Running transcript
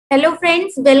Hello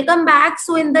friends, welcome back.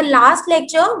 So in the last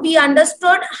lecture, we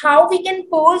understood how we can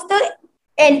pose the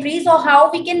entries or how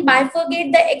we can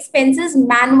bifurcate the expenses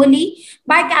manually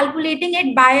by calculating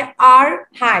it by our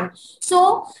hand.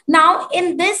 So now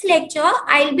in this lecture,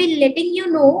 I'll be letting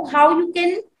you know how you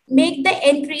can make the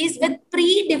entries with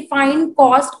predefined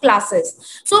cost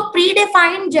classes. So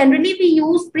predefined, generally we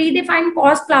use predefined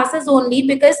cost classes only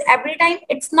because every time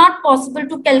it's not possible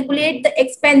to calculate the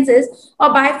expenses or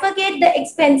bifurcate the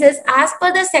expenses as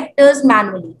per the sectors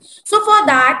manually. So for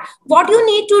that, what you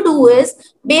need to do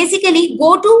is basically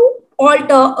go to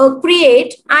alter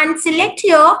create and select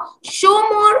here show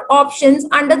more options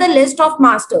under the list of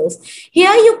masters.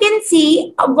 Here you can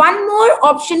see one more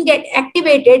option get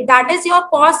activated, that is your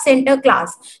cost center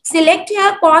class. Select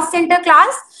here cost center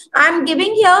class. I'm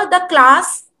giving here the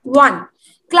class 1,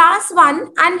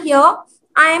 and here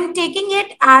I am taking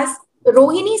it as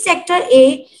Rohini sector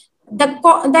A.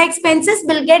 The expenses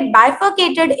will get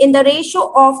bifurcated in the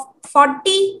ratio of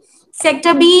 40,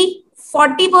 sector B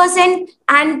 40%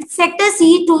 and sector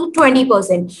C to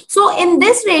 20%. So in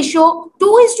this ratio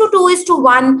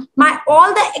 2:2:1, my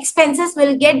all the expenses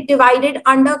will get divided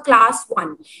under class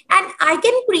 1, and I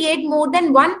can create more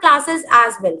than one classes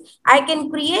as well. I can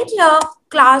create here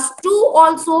class 2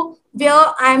 also, where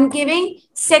I am giving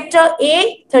sector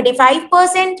A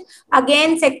 35%,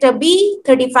 again sector B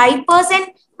 35%,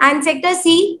 and sector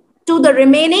C to the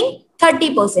remaining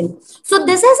 30%. So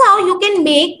this is how you can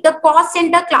make the cost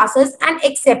center classes and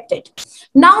accept it.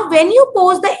 Now, when you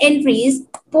post the entries,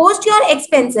 post your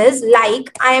expenses like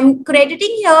I am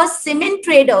crediting here cement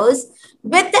traders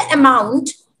with the amount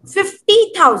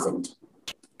 50,000.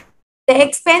 The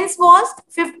expense was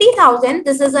 50,000.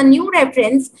 This is a new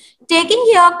reference. Taking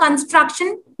here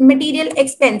construction material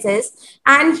expenses.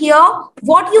 And here,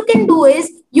 what you can do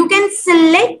is you can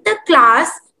select the class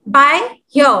by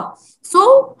here.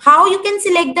 So how you can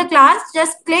select the class?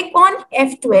 Just click on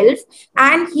F12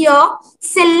 and here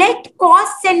select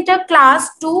cost center class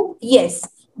to yes.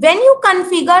 When you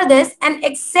configure this and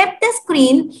accept the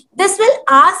screen, this will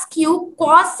ask you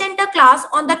cost center class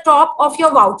on the top of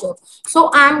your voucher. So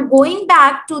I'm going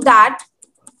back to that,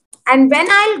 and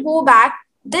when I'll go back,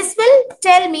 this will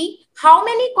tell me how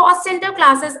many cost center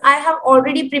classes I have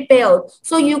already prepared.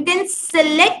 So you can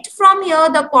select from here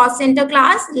the cost center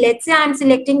class. Let's say I'm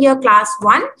selecting here class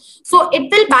 1. So it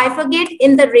will bifurcate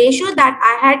in the ratio that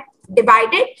I had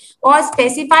divided or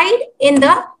specified in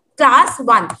the class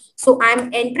 1. So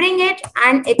I'm entering it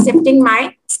and accepting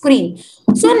my screen.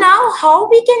 So now how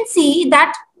we can see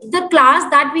that the class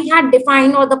that we had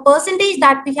defined or the percentage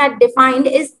that we had defined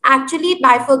is actually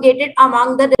bifurcated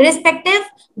among the respective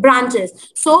branches.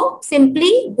 So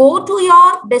simply go to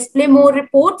your display more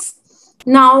reports.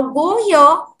 Now go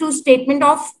here to statement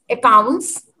of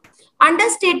accounts. Under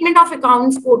statement of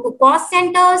accounts, go to cost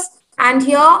centers, and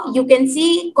here you can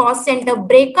see cost center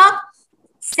breakup.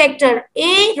 Sector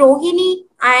A, Rohini,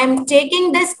 I am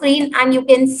taking this screen and you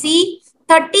can see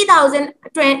 30,000,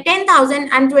 10,000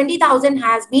 and 20,000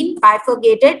 has been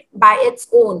bifurcated by its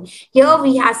own. Here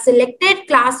we have selected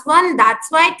class 1.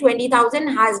 That's why 20,000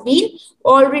 has been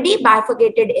already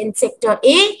bifurcated in sector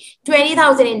A,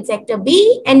 20,000 in sector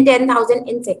B and 10,000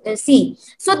 in sector C.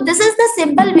 So this is the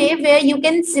simple way where you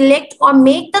can select or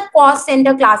make the cost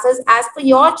center classes as per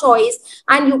your choice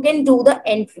and you can do the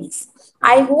entries.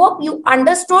 I hope you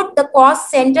understood the cost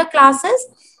center classes.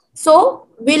 So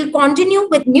we'll continue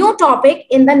with new topic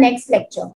in the next lecture.